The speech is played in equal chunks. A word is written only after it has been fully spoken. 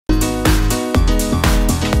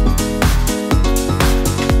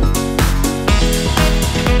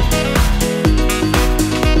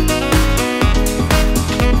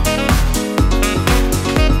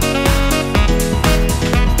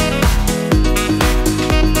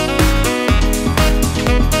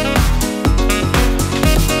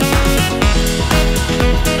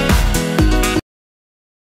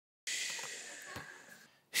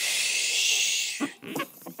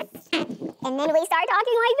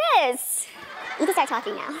this? You can start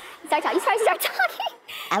talking now. Start talking.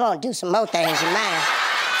 I want to do some more things in mine.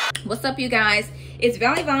 What's up, you guys? It's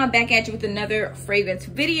Valley Vaughn back at you with another fragrance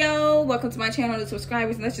video. Welcome to my channel, the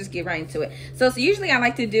subscribers, and let's just get right into it. So usually I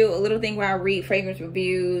like to do a little thing where I read fragrance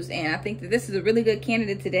reviews, and I think that this is a really good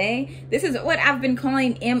candidate today. This is what I've been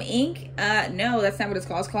calling Mink. No, that's not what it's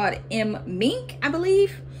called. It's called Mink, I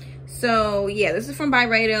believe. So yeah, this is from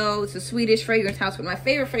Byredo. It's a Swedish fragrance house. One of my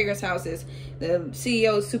favorite fragrance houses. The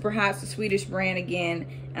CEO is super hot. It's a Swedish brand again.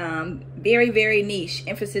 Very, very niche.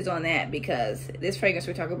 Emphasis on that because this fragrance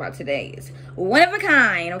we're talking about today is one of a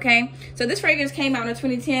kind, okay? So this fragrance came out in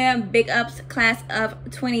 2010. Big ups, class of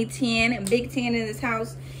 2010. Big 10 in this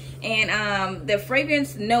house. And the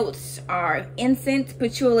fragrance notes are incense,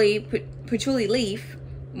 patchouli leaf,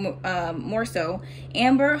 more so,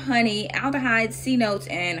 amber, honey, aldehydes, C notes,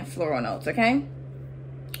 and floral notes, okay?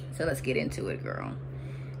 So let's get into it, girl.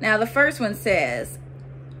 Now the first one says,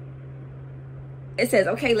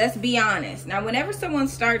 okay, let's be honest. Now whenever someone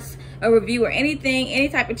starts a review or anything, any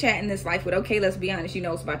type of chat in this life with okay, let's be honest, you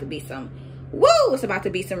know it's about to be some it's about to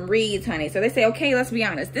be some reads, honey. So they say, okay, let's be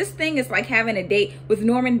honest. This thing is like having a date with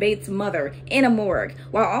Norman Bates' mother in a morgue.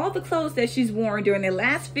 While all the clothes that she's worn during the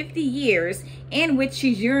last 50 years in which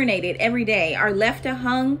she's urinated every day are left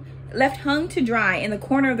hung to dry in the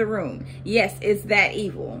corner of the room. Yes, it's that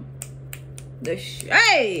evil. The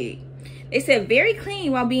shade. They said very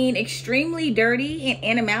clean while being extremely dirty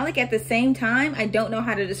and animalic at the same time. I don't know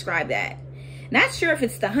how to describe that. Not sure if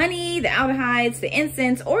it's the honey, the aldehydes, the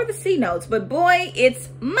incense, or the C notes, but boy, it's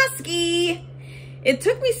musky. It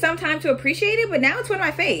took me some time to appreciate it, but now it's one of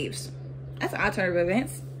my faves. That's an alternative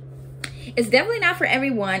events. It's definitely not for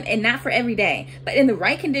everyone and not for every day, but in the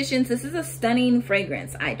right conditions, this is a stunning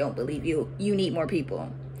fragrance. I don't believe you. You need more people.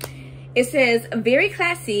 It says very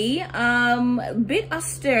classy, a bit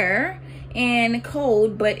austere and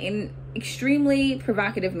cold, but in extremely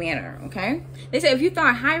provocative manner, okay? They say if you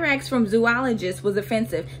thought Hyrax from Zoologist was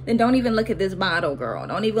offensive, then don't even look at this bottle, girl.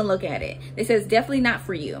 Don't even look at it. They say it's definitely not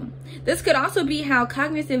for you. This could also be how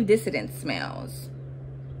cognitive dissonance smells.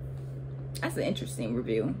 That's an interesting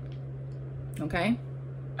review, okay?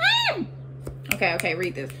 Okay,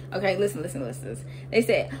 read this. Okay, listen. They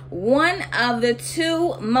said, one of the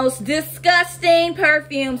two most disgusting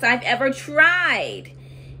perfumes I've ever tried.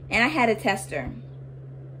 And I had a tester.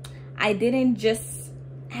 I didn't just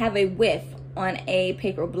have a whiff on a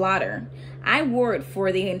paper blotter. I wore it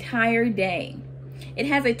for the entire day. It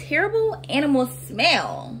has a terrible animal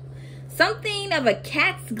smell. Something of a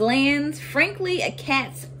cat's glands. Frankly, a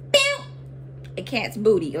cat's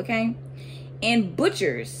booty, okay? And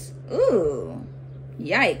butchers. Ooh,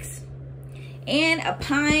 yikes. And a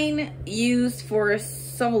pine used for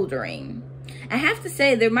soldering. I have to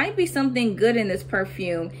say there might be something good in this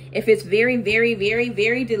perfume if it's very, very, very,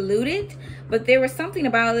 very diluted, but there was something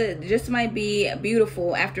about it that just might be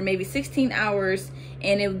beautiful after maybe 16 hours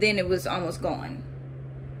and then it was almost gone.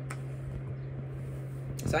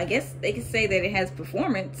 So I guess they could say that it has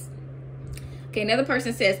performance. Okay, another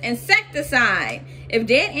person says, insecticide. If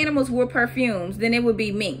dead animals were perfumes, then it would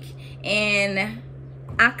be Mink and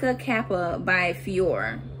Aka Kappa by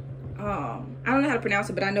Fior. Oh, I don't know how to pronounce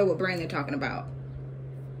it, but I know what brand they're talking about.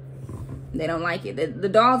 They don't like it. The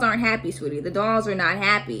dolls aren't happy, sweetie. The dolls are not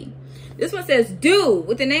happy. This one says, dude,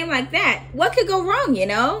 with a name like that, what could go wrong, you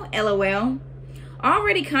know? LOL.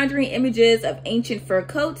 Already conjuring images of ancient fur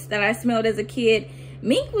coats that I smelled as a kid.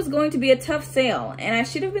 Mink was going to be a tough sale, and I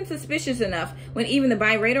should have been suspicious enough when even the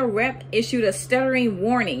Byredo rep issued a stuttering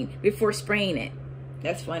warning before spraying it.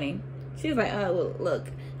 That's funny. She was like, oh, look,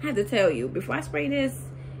 I have to tell you, before I spray this,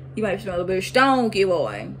 you might smell a bit stonky,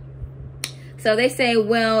 boy. So they say,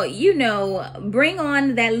 well, you know, bring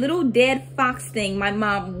on that little dead fox thing my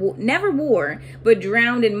mom never wore, but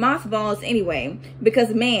drowned in mothballs anyway.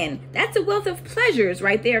 Because, man, that's a wealth of pleasures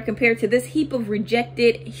right there compared to this heap of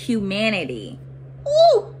rejected humanity.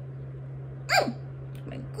 Ooh! Oh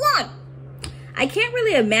my God! I can't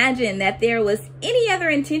really imagine that there was any other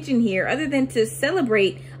intention here other than to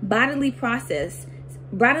celebrate bodily processes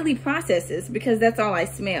because that's all I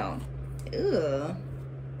smell. Ugh.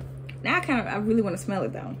 Now I really want to smell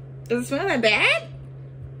it though. Does it smell that bad?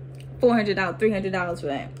 $400, $300 for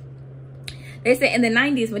that. They say in the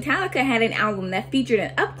 90s, Metallica had an album that featured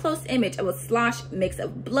an up-close image of a slosh mix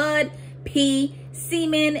of blood, pee,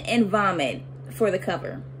 semen, and vomit for the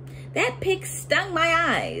cover. That pic stung my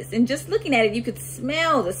eyes, and just looking at it, you could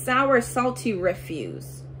smell the sour, salty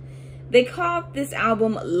refuse. They called this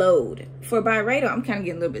album Load. For Byredo, I'm kind of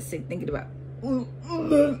getting a little bit sick thinking about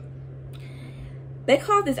They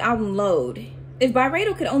called this album Load. If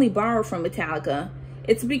Byredo could only borrow from Metallica,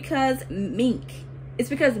 it's because Mink It's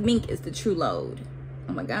because Mink is the true load.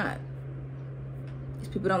 Oh my God. These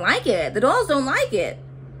people don't like it. The dolls don't like it.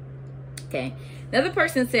 Okay. Another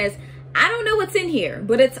person says, I don't know what's in here,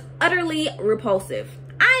 but it's utterly repulsive.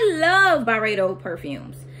 I love Byredo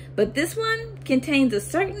perfumes, but this one contains a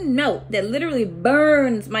certain note that literally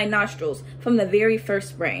burns my nostrils from the very first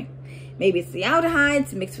spray. Maybe it's the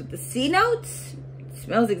aldehydes mixed with the C notes. It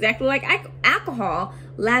smells exactly like alcohol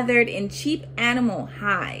lathered in cheap animal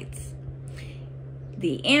hides.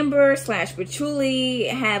 The amber / patchouli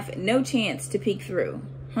have no chance to peek through.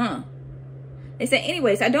 Huh. They say,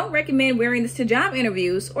 anyways, I don't recommend wearing this to job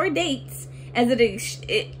interviews or dates as it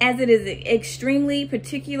is extremely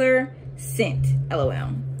particular scent.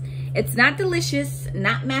 LOL. It's not delicious,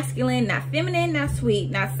 not masculine, not feminine, not sweet,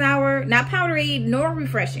 not sour, not powdery, nor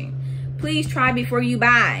refreshing. Please try before you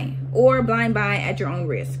buy or blind buy at your own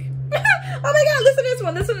risk. Oh my God, listen to this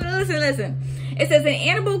one. Listen. It says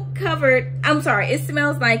it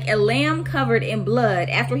smells like a lamb covered in blood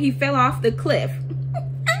after he fell off the cliff.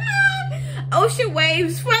 Ocean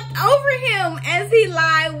waves swept over him as he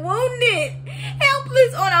lay wounded,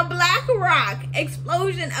 helpless on a black rock.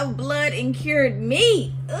 Explosion of blood and cured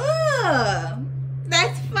meat. Ugh,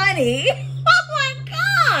 that's funny. Oh my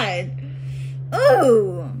God.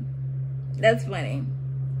 Ooh, that's funny.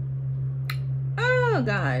 Oh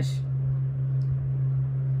gosh.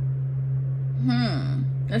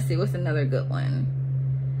 Let's see, what's another good one?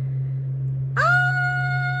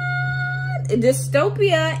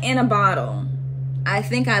 Dystopia in a bottle. I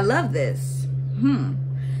think I love this.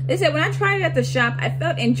 They said, when I tried it at the shop, I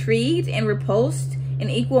felt intrigued and repulsed in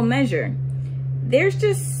equal measure. There's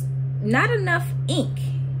just not enough ink.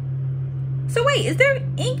 So wait, is there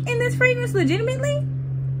ink in this fragrance legitimately?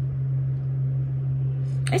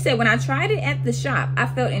 They said, when I tried it at the shop, I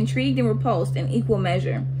felt intrigued and repulsed in equal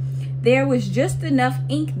measure. There was just enough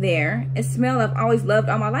ink there. A smell I've always loved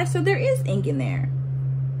all my life, so there is ink in there.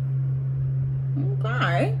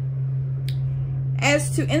 Okay. As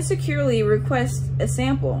to insecurely request a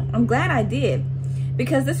sample, I'm glad I did,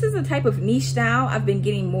 because this is the type of niche style I've been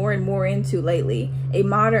getting more and more into lately. A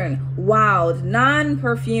modern, wild,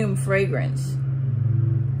 non-perfume fragrance.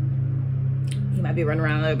 He might be running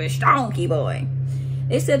around a little bit stonky boy.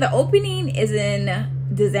 They said the opening is a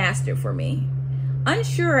disaster for me.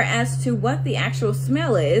 Unsure as to what the actual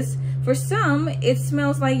smell is. For some, it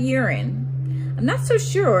smells like urine. I'm not so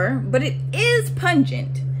sure, but it is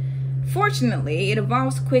pungent. Fortunately, it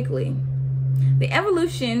evolves quickly. The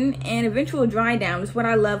evolution and eventual dry down is what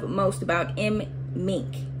I love most about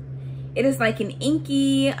Mink. It is like an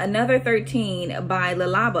inky Another 13 by Le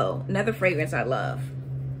Labo, another fragrance I love.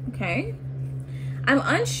 Okay. I'm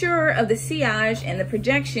unsure of the sillage and the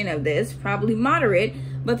projection of this, probably moderate,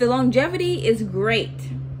 but the longevity is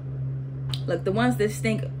great. Look, the ones that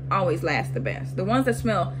stink always last the best. The ones that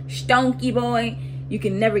smell stonky boy, you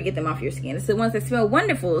can never get them off your skin. It's the ones that smell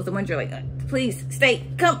wonderful. It's the ones you're like, please stay,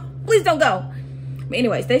 come, please don't go. But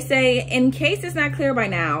anyways, they say, in case it's not clear by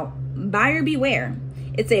now, buyer beware.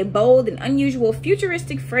 It's a bold and unusual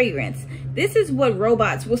futuristic fragrance. This is what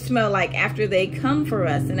robots will smell like after they come for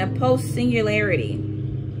us in a post-singularity.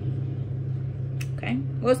 Okay,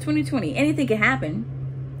 well, it's 2020. Anything can happen.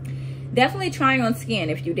 Definitely try on skin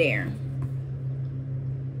if you dare.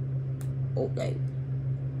 Okay.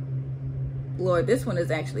 Lord, this one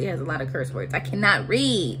is actually has a lot of curse words. I cannot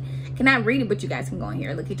read. I cannot read it, but you guys can go in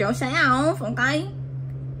here. Look at yourself, okay?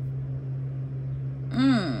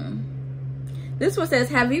 This one says,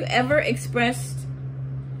 have you ever expressed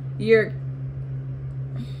your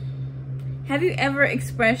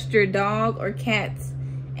dog or cat's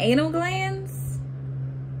anal glands?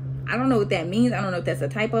 I don't know what that means. I don't know if that's a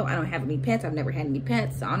typo. I don't have any pets. I've never had any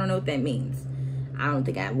pets, so I don't know what that means. I don't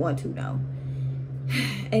think I want to know.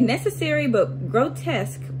 A necessary but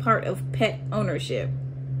grotesque part of pet ownership.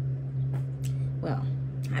 Well,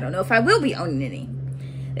 I don't know if I will be owning any.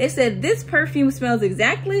 They said this perfume smells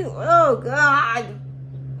exactly, oh God,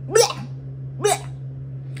 blech, blech,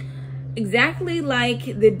 exactly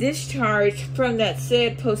like the discharge from that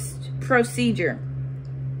said procedure.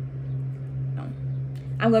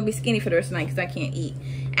 I'm gonna be skinny for the rest of the night because I can't eat.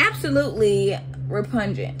 Absolutely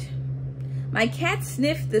repugnant. My cat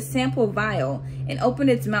sniffed the sample vial and opened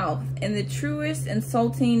its mouth in the truest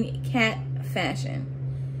insulting cat fashion.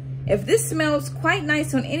 If this smells quite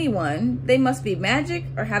nice on anyone, they must be magic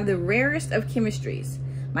or have the rarest of chemistries.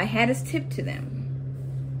 My hat is tipped to them.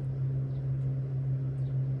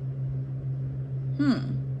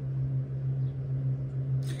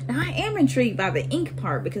 Now I am intrigued by the ink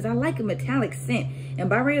part because I like a metallic scent. And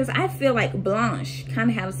Byredo's, I feel like Blanche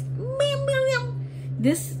kind of has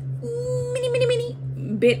this mini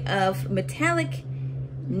bit of metallic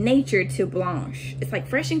nature to blanche. It's like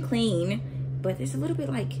fresh and clean, but it's a little bit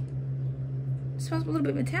like, it smells a little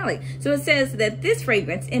bit metallic. So it says that this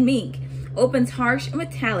fragrance, Mink, opens harsh and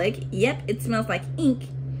metallic. Yep, it smells like ink.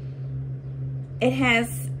 It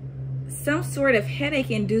has some sort of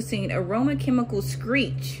headache-inducing aroma chemical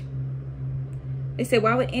screech. They said,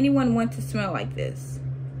 why would anyone want to smell like this?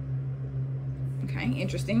 Okay,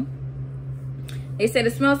 interesting. They said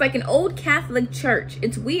it smells like an old Catholic church.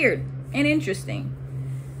 It's weird and interesting.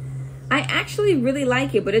 I actually really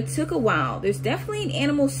like it, but it took a while. There's definitely an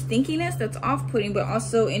animal stinkiness that's off-putting, but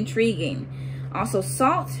also intriguing. Also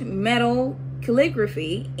salt, metal,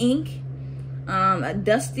 calligraphy, ink, a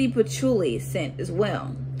dusty patchouli scent as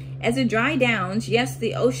well. As it dries down, yes,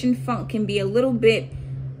 the ocean funk can be a little bit,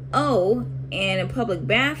 in a public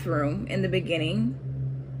bathroom in the beginning.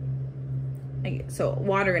 So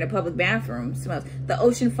water in a public bathroom smells, the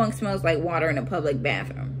ocean funk smells like water in a public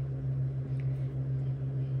bathroom.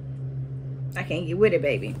 I can't get with it,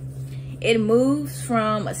 baby. It moves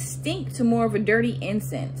from a stink to more of a dirty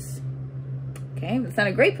incense. Okay, that's not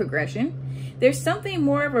a great progression. There's something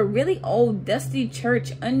more of a really old, dusty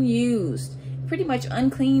church, unused, pretty much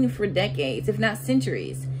unclean for decades, if not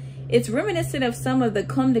centuries. It's reminiscent of some of the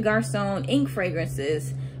Comme des Garçons ink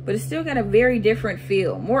fragrances, but it's still got a very different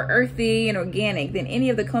feel, more earthy and organic than any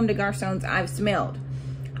of the Comme des Garçons I've smelled.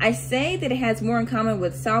 I say that it has more in common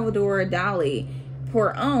with Salvador Dali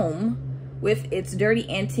Pour Homme with its dirty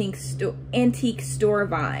antique store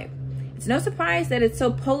vibe. It's no surprise that it's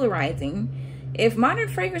so polarizing. If modern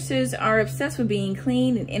fragrances are obsessed with being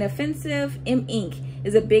clean and inoffensive, Mink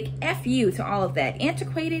is a big FU to all of that.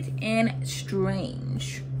 Antiquated and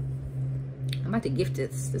strange. I'm about to gift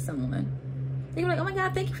this to someone. They were like, oh my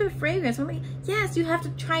God, thank you for the fragrance. I'm like, yes, you have to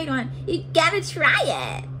try it on. You gotta try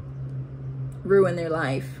it. Ruin their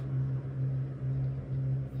life.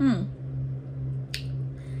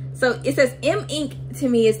 So it says Mink to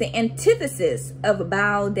me is the antithesis of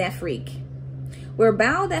Bal d'Afrique. Where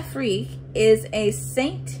Bal d'Afrique is a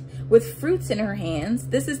saint with fruits in her hands,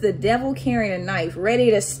 this is the devil carrying a knife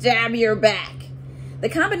ready to stab your back. The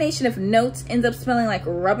combination of notes ends up smelling like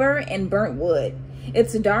rubber and burnt wood.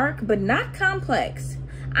 It's dark but not complex.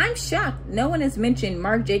 I'm shocked no one has mentioned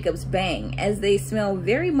Marc Jacobs Bang, as they smell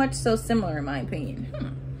very much so similar in my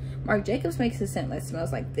opinion. Marc Jacobs makes a scent that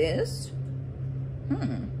smells like this.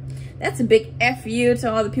 That's a big FU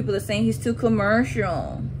to all the people that are saying he's too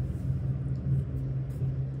commercial.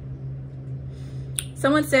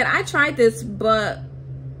 Someone said, I tried this because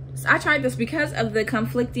of the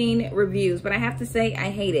conflicting reviews, but I have to say I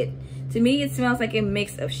hate it. To me, it smells like a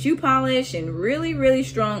mix of shoe polish and really, really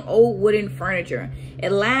strong old wooden furniture.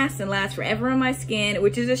 It lasts and lasts forever on my skin,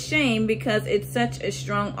 which is a shame because it's such a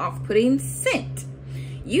strong, off-putting scent.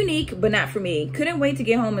 Unique, but not for me. Couldn't wait to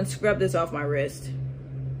get home and scrub this off my wrist.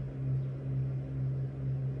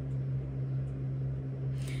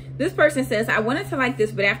 This person says, I wanted to like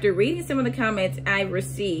this, but after reading some of the comments I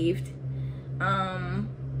received, I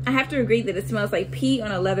have to agree that it smells like pee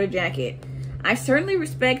on a leather jacket. I certainly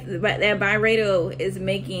respect that Byredo is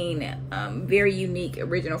making very unique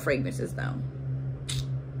original fragrances though.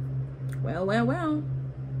 Well.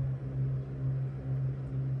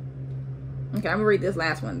 Okay, I'm gonna read this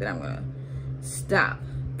last one, then I'm gonna stop.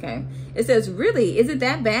 Okay, it says, really, is it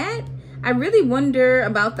that bad? I really wonder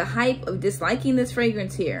about the hype of disliking this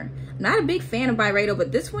fragrance here. I'm not a big fan of Byredo,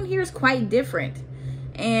 but this one here is quite different.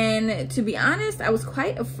 And to be honest, I was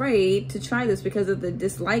quite afraid to try this because of the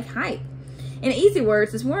dislike hype. In easy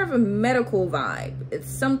words, it's more of a medical vibe. It's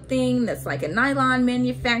something that's like a nylon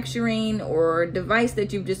manufacturing or a device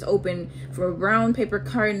that you've just opened from a brown paper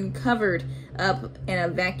carton covered up in a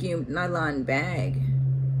vacuumed nylon bag.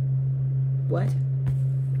 What?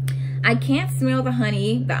 I can't smell the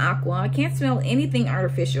honey, the aqua. I can't smell anything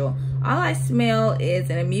artificial. All I smell is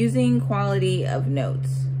an amusing quality of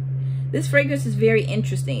notes. This fragrance is very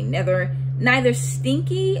interesting. Neither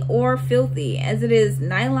stinky or filthy, as it is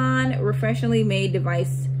nylon, refreshingly made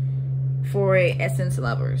device for essence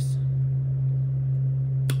lovers.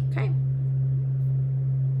 Okay.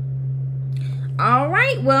 All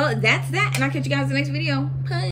right, well, that's that. And I'll catch you guys in the next video. Bye.